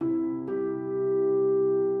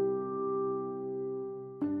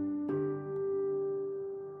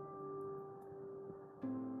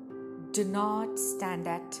Do not stand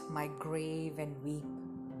at my grave and weep.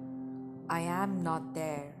 I am not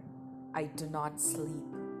there, I do not sleep.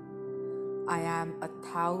 I am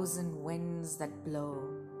 1,000 winds that blow.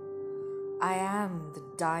 I am the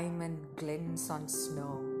diamond glints on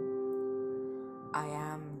snow. I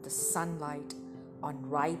am the sunlight on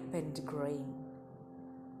ripened grain.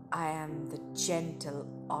 I am the gentle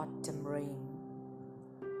autumn rain.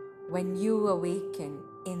 When you awaken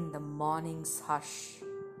in the morning's hush,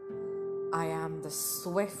 I am the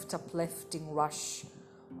swift uplifting rush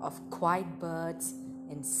of quiet birds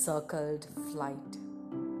in circled flight.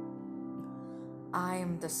 I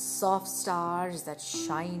am the soft stars that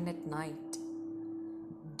shine at night.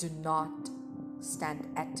 Do not stand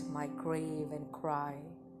at my grave and cry.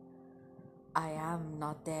 I am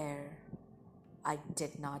not there. I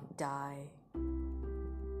did not die.